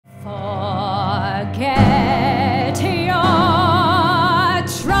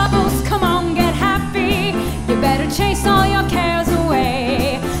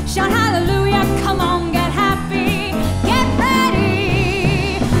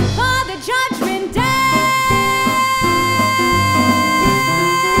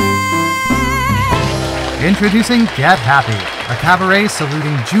Introducing Get Happy, a cabaret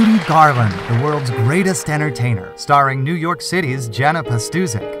saluting Judy Garland, the world's greatest entertainer, starring New York City's Jenna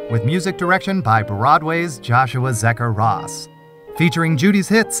Pastuzik, with music direction by Broadway's Joshua Zecker Ross. Featuring Judy's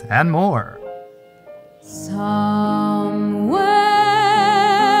hits and more. Somewhere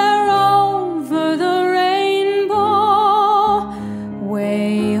over the rainbow,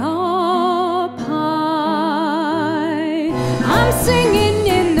 way up high, I'm singing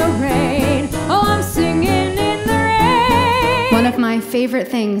in the rain, oh, I'm singing in the rain. One of my favorite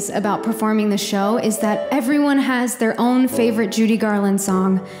things about performing the show is that everyone has their own favorite Judy Garland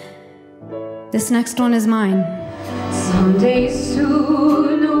song. This next one is mine. Someday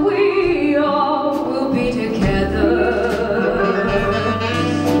soon we all will be together,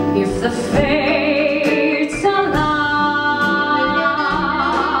 if the fates allow.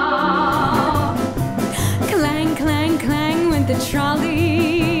 Clang, clang, clang went the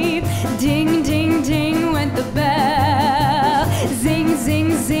trolley, ding, ding, ding went the bell, zing,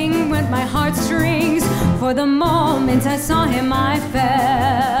 zing, zing went my heartstrings, for the moment I saw him I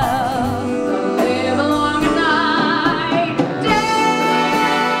fell. Live along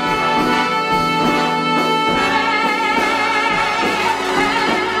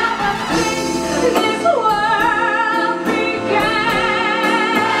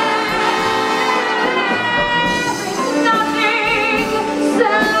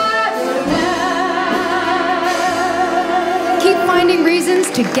Finding reasons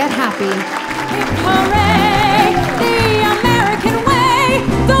to get happy. Hooray, the American way.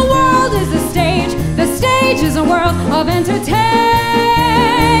 The world is a stage is a world of entertainment.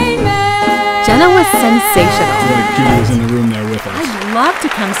 Jenna was sensational. It's like Judy was in the room there with us. I'd love to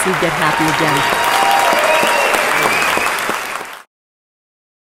come see Get Happy again.